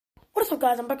What's up,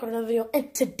 guys? I'm back with another video,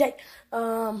 and today,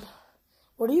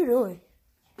 what are you doing?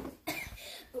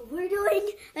 We're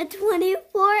doing a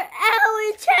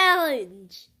 24-hour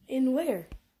challenge. In where?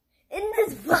 In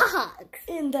this box.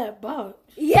 In that box?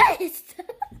 Yes.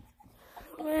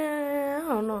 Man, I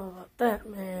don't know about that,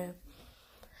 man.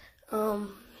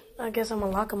 I guess I'm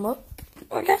gonna lock him up.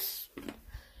 I guess.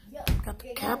 Got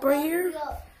the cap right here.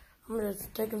 I'm gonna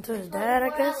take him to his dad,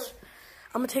 I guess.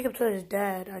 I'm gonna take him to his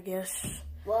dad, I guess.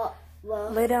 Well.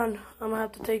 Lay down. I'm gonna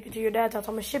have to take you to your dad's house.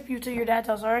 I'm gonna ship you to your dad's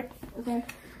house, alright? Okay.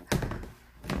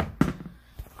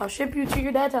 I'll ship you to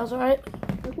your dad's house, alright?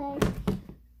 Okay.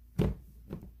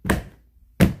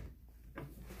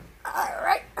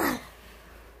 Alright.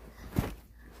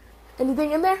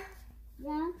 Anything in there?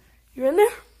 Yeah. You in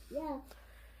there? Yeah.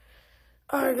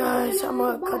 Alright, guys. I'm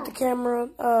gonna cut the camera,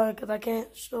 because I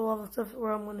can't show all the stuff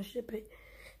where I'm gonna ship it.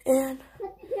 And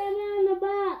Put the camera in the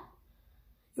box.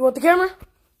 you want the camera?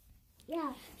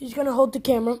 Yeah. He's gonna hold the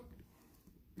camera.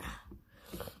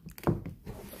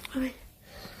 Alright.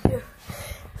 Here.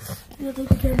 You gotta take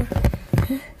the camera.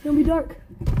 It's gonna be dark.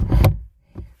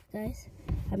 Guys,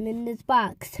 I'm in this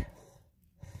box.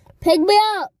 Pick me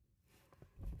up.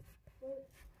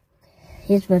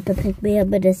 He's about to pick me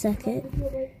up in a second.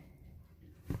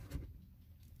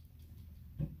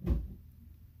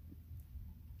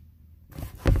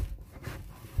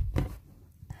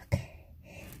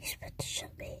 He's about to show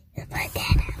me at my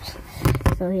dad's house.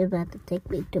 So he's about to take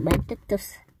me to my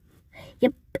dad's.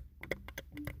 Yep.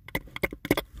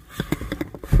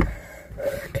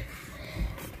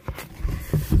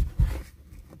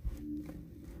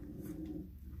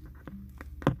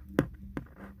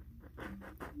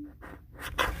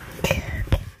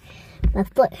 My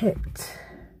foot hurts.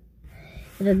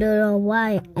 I don't know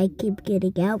why I keep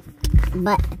getting out,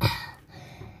 but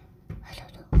I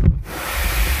don't know.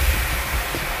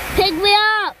 Pick me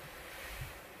up!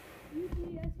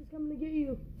 UPS is coming to get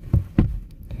you.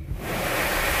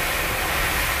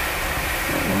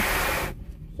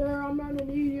 Sir, I'm gonna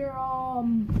need your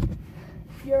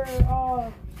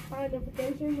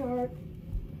identification or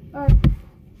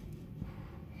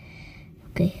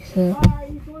Okay, so alright,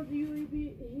 he's going to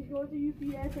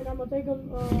UPS and I'm gonna take him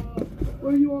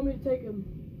where you want me to take him?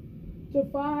 To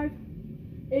 5,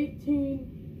 18,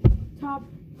 top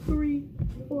 3,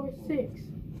 4, 6.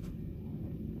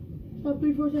 Top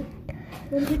 3, 4, 6. I'm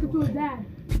gonna take him to his dad.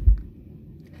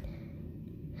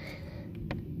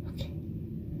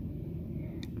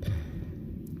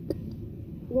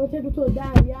 We'll take him to his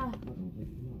dad, yeah.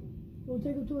 We'll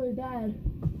take him to his dad.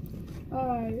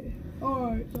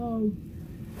 Alright, so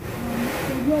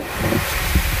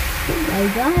my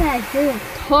God, I feel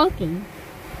talking.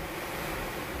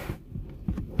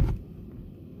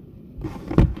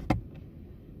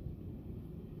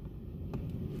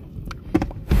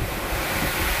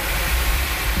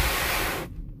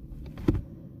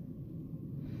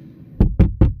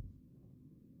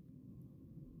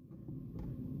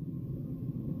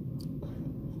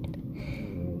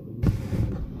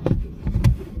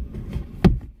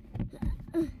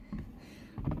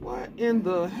 What in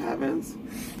the heavens?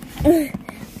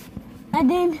 I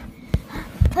didn't.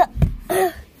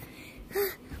 It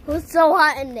was so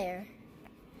hot in there.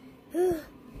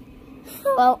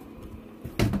 Well,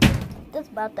 that's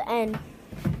about to end.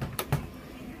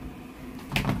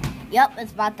 Yep,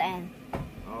 it's about to end.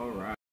 All right.